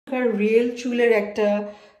Real চুলের একটা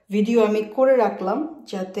video আমি করে রাখলাম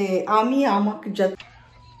যাতে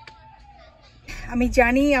আমি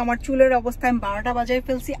জানি আমার চুলের অবস্থা আমি 12টা বাজায়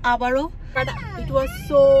ফেলছি আবারও, বাট ইট ওয়াজ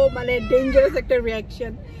সো মানে ডেঞ্জারাস একটা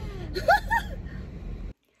রিয়াকশন।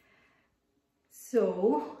 সো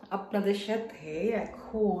আপনাদের সাথে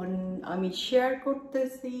এখন আমি শেয়ার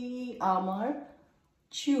করতেছি আমার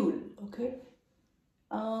চুল। ওকে,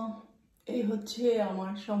 এই হচ্ছে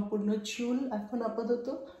আমার সম্পূর্ণ চুল এখন আপাতত।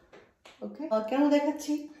 ওকে, কেন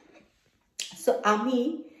দেখাচ্ছি? সো আমি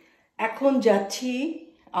এখন যাচ্ছি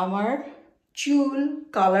আমার চুল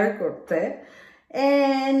কালার করতে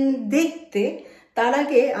এন্ড দেখতে। তার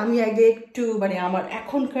আগে আমি একটু মানে আমার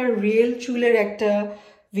এখনকার রিয়েল চুলের একটা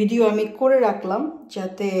ভিডিও আমি করে রাখলাম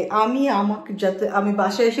যাতে আমি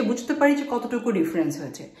বাসায় এসে বুঝতে পারি যে কতটুকু ডিফারেন্স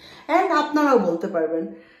হয়েছে, এন্ড আপনারাও বলতে পারবেন।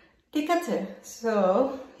 ঠিক আছে, সো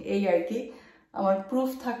এই আর কি আমার প্রুফ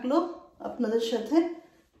থাকলো আপনাদের সাথে।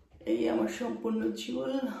 এই আমার সম্পূর্ণ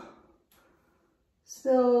চুল।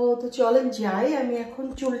 তো চলেন যাই, আমি এখন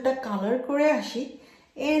চুলটা কালার করে আসি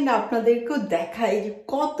এন্ড আপনাদেরকেও দেখাই যে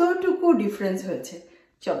কতটুকু ডিফারেন্স হয়েছে।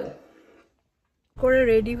 চলেন, করে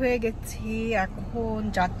রেডি হয়ে গেছি, এখন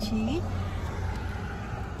যাচ্ছি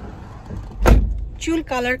চুল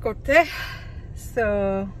কালার করতে। সো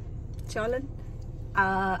চলেন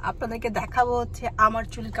আপনাদেরকে দেখাবো হচ্ছে আমার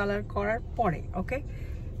চুল কালার করার পরে। ওকে,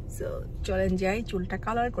 সো চলেন যাই, চুলটা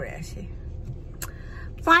কালার করে আসি।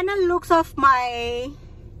 ফাইনাল লুকস অফ মাই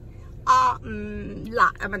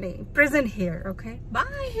মানে present hair. Okay,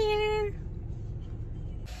 by hair.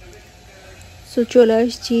 So চলে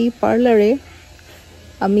আসছি পার্লারে।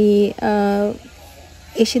 আমি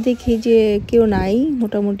এসে দেখি যে কেউ নাই,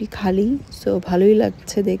 মোটামুটি খালি। সো ভালোই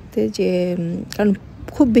লাগছে দেখতে, যে কারণ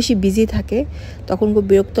খুব বেশি বিজি থাকে তখন খুব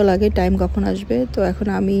বিরক্ত লাগে টাইম কখন আসবে। তো এখন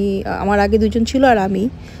আমার আগে 2জন ছিল আর আমি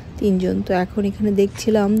 3জন। তো এখন এখানে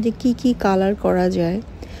দেখছিলাম যে কি কালার করা যায়।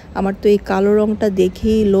 আমার তো এই কালো রঙটা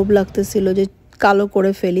দেখেই লোভ লাগতেছিল যে কালো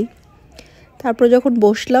করে ফেলি। তারপর যখন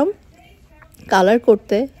বসলাম কালার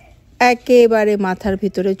করতে, একেবারে মাথার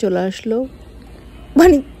ভিতরে চলে আসলো,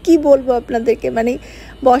 মানে কি বলবো আপনাদেরকে, মানে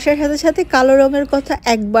বসার সাথে সাথে কালো রঙের কথা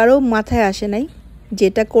একবারও মাথায় আসে নাই।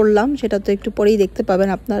 যেটা করলাম সেটা তো একটু পরেই দেখতে পাবেন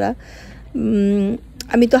আপনারা।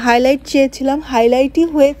 আমি তো হাইলাইট চেয়েছিলাম, হাইলাইটই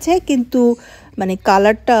হয়েছে, কিন্তু মানে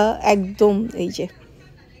কালারটা একদম এই যে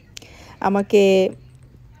আমাকে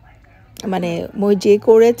মানে যে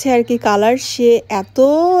করেছে আর কি কালার, সে এত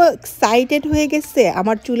এক্সাইটেড হয়ে গেছে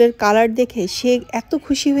আমার চুলের কালার দেখে, সে এত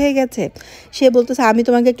খুশি হয়ে গেছে। সে বলতেছে আমি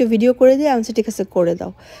তোমাকে একটা ভিডিও করে দিই। আমি ঠিক আছে করে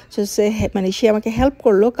দাও। সো সে আমাকে হেল্প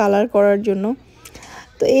করলো কালার করার জন্য।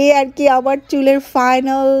 তো এই আর কি আমার চুলের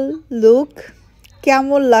ফাইনাল লুক।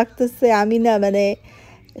 কেমন লাগতেছে আমি না মানে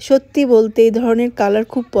সত্যি বলতে এই ধরনের কালার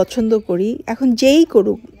খুব পছন্দ করি। এখন যেই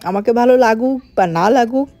করুক, আমাকে ভালো লাগুক বা না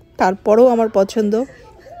লাগুক, তারপরেও আমার পছন্দ।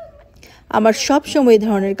 আমার সব সময় এই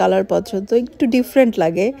ধরনের কালার পছন্দ, একটু ডিফারেন্ট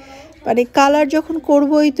লাগে। মানে কালার যখন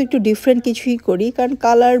করবোই তো একটু ডিফারেন্ট কিছুই করি, কারণ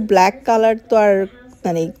কালার ব্ল্যাক কালার তো আর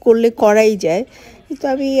মানে করলে করাই যায়। কিন্তু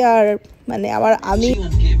আমি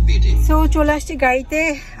সো চলে আসছি গাড়িতে।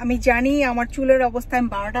 আমি জানি আমার চুলের অবস্থা আমি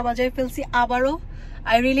 12টা বাজায় ফেলছি আবারও।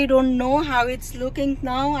 I really don't know how it's looking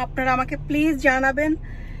নাও। আপনারা আমাকে প্লিজ জানাবেন।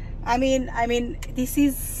 I mean this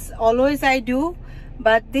is always I do,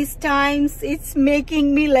 but this times it's making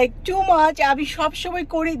me like too much. আমি সব সময়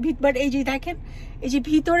করি, বাট এই যে দেখেন, এই যে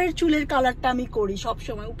ভিতরের চুলের কালারটা আমি করি সব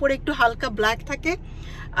সময়, উপরে একটু হালকা ব্ল্যাক থাকে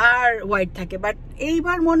আর হোয়াইট থাকে, বাট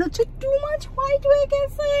এইবার মনে হচ্ছে টু মাচ হোয়াইট হয়ে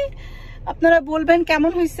গেছে। আপনারা বলবেন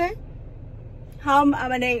কেমন হয়েছে,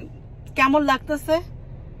 মানে কেমন লাগতেছে।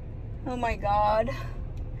 ও মাই god,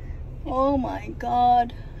 O my god,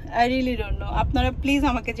 I really don't know. আপনারা প্লিজ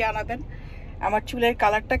আমাকে জানাবেন আমার চুলের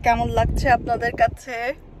কালারটা কেমন লাগছে আপনাদের কাছে।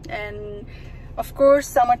 অ্যান্ড অফকোর্স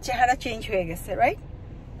আমার চেহারা চেঞ্জ হয়ে গেছে, রাইট?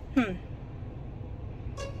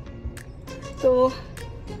 তো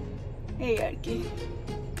এই আর কি।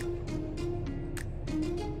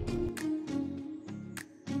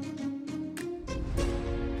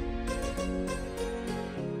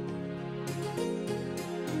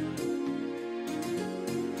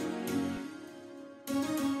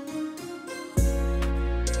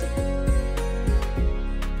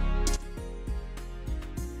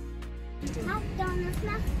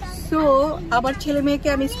 সো আমার ছেলে মেয়েকে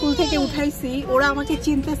আমি স্কুল থেকে উঠাইছি, ওরা আমাকে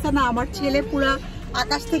চিনতেছে না। আমার ছেলে পুরা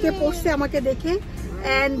আকাশ থেকে পড়ছে আমাকে দেখে,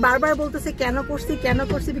 এন্ড বারবার বলতেছে কেন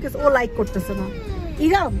পড়ছি, বিকজ ও লাইক করতেছে না।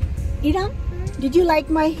 ইরাম, did you like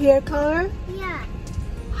my hair colour? Yeah.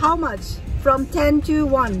 How much? From 10 to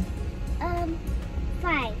 1?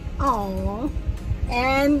 5. Oh.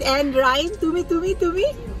 And Ryan, তুমি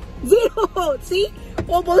 0. See,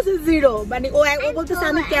 ও বলছে 0 মানে ও বলতেছে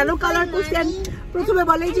আমি কেন কালার করছি প্রথমে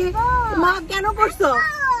বলে যে মা কেন করছো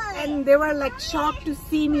and they were like shocked to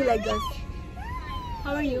see me like this.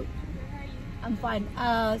 How are you? I'm fine.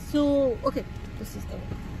 So okay, this is the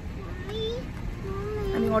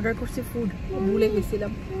আমি অর্ডার করছি ফুড ভুলে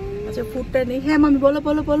গেছিলাম আচ্ছা ফুডটা নেই হ্যাঁ মামি বলো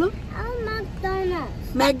বলো বলো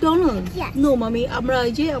ম্যাকডোনাল্ডস নো মামি আমরা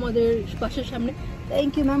এই যে আমাদের বাসার সামনে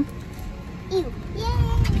thank you ma'am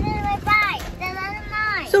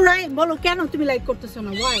so right বলো কেন তুমি লাইক করতেছো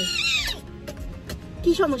না ওয়াই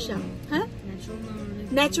কি সমস্যা হ্যাঁ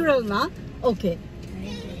ন্যাচারাল না ওকে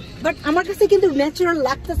বাট আমার কাছে কিন্তু ন্যাচারাল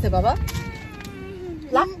লাগতেছে বাবা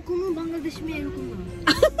কোনো বাংলাদেশ মেয়ে এরকম না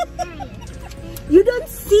You don't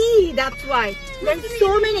see, that's why. There's so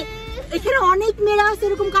many. এখানে অনেক মেয়েরা আছে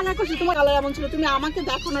এরকম কালার করছে তোমার কালার এমন ছিল তুমি আমাকে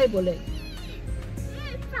দেখো নাই বলে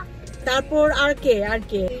তারপর আর কে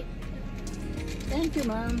থ্যাংক ইউ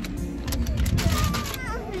ম্যাম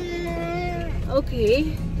ওকে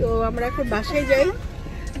তো আমরা এখন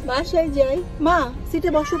বাসায় যাই মা সিটে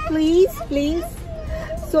বসো প্লিজ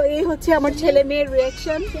সো এই হচ্ছে আমার ছেলে মেয়ের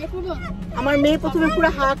রিঅ্যাকশন আমার মেয়ে প্রথমে পুরো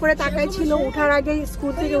হা করে তাকাই ছিল ওঠার আগে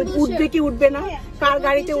স্কুল থেকে উঠবে কি উঠবে না কার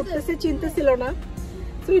গাড়িতে উঠতেছে চিন্তাছিল না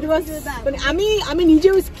সো ইট ওয়াজ মানে আমি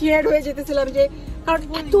নিজেও স্কেয়ার্ড হয়ে যেতেছিলাম যে কারণ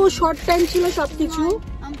এত শর্ট টাইম ছিল সবকিছু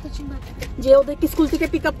যে ওদেরকে স্কুল থেকে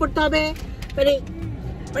পিক আপ করতে হবে মানে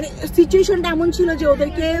সিচুয়েশনটা এমন ছিল যে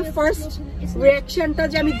ওদেরকে ফার্স্ট রিঅ্যাকশনটা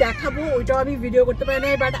যে আমি দেখাবো ওইটাও আমি ভিডিও করতে পারি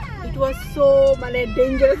নাই বাট ইট ওয়াজ সো মানে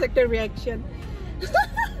ডেঞ্জারাস একটা রিঅ্যাকশন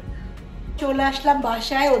চলে আসলাম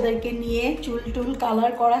বাসায় ওদেরকে নিয়ে চুল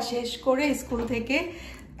কালার করা শেষ করে স্কুল থেকে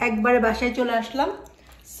একবারে বাসায় চলে আসলাম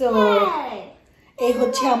সো এই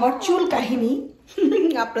হচ্ছে আমার চুল কাহিনী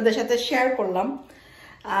আপনাদের সাথে শেয়ার করলাম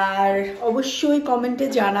আর অবশ্যই কমেন্টে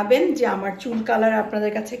জানাবেন যে আমার চুল কালার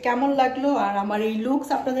আপনাদের কাছে কেমন লাগলো আর আমার এই লুকস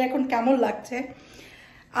আপনাদের এখন কেমন লাগছে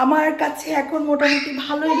আমার কাছে এখন মোটামুটি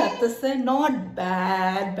ভালোই লাগতেছে নট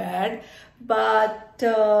ব্যাড বাট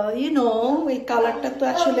এই কালারটা তো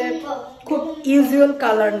আসলে খুব ইউজুয়াল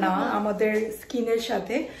কালার না আমাদের স্কিনের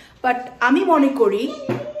সাথে বাট আমি মনে করি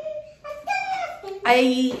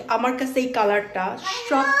আমার কাছে এই কালারটা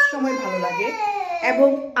সব সময় ভালো লাগে এবং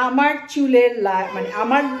আমার চুলের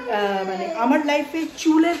আমার লাইফে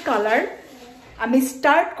চুলের কালার আমি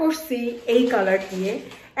স্টার্ট করছি এই কালার দিয়ে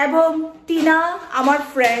এবং টিনা আমার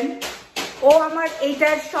ফ্রেন্ড ও আমার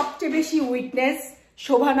এইটার সবচেয়ে বেশি উইটনেস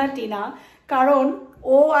শোভানা টিনা কারণ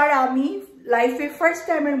ও আর আমি লাইফে ফার্স্ট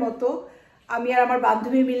টাইমের মতো আমি আর আমার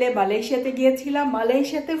বান্ধবী মিলে মালয়েশিয়াতে গিয়েছিলাম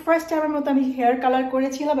মালয়েশিয়াতে ফার্স্ট টাইমের মতো আমি হেয়ার কালার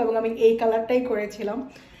করেছিলাম এবং আমি এই কালারটাই করেছিলাম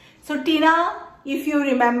so Tina if you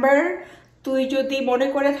remember তুই যদি মনে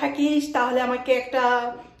করে থাকিস তাহলে আমাকে একটা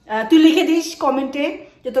তুই লিখে দিস কমেন্টে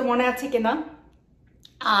যে তোর মনে আছে কিনা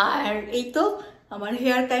আর এই তো আমার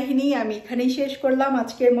হেয়ার কাহিনী আমি এখানেই শেষ করলাম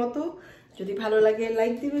আজকের মতো যদি ভালো লাগে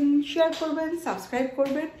লাইক দিবেন শেয়ার করবেন সাবস্ক্রাইব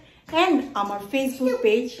করবেন এন্ড আমার ফেসবুক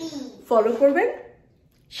পেজ ফলো করবেন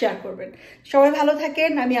শেয়ার করবেন সবাই ভালো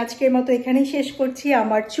থাকেন আমি আজকের মতো এখানেই শেষ করছি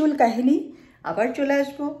আমার চুল কাহিনী আবার চলে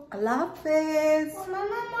আসবো আল্লাহ হাফেজ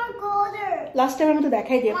লাস্ট টাইমের মতো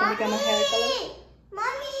দেখাই দিই আপনাকে আমার হেয়ার কালার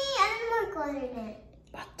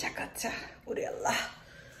বাচ্চা কাচ্চা ওরে আল্লাহ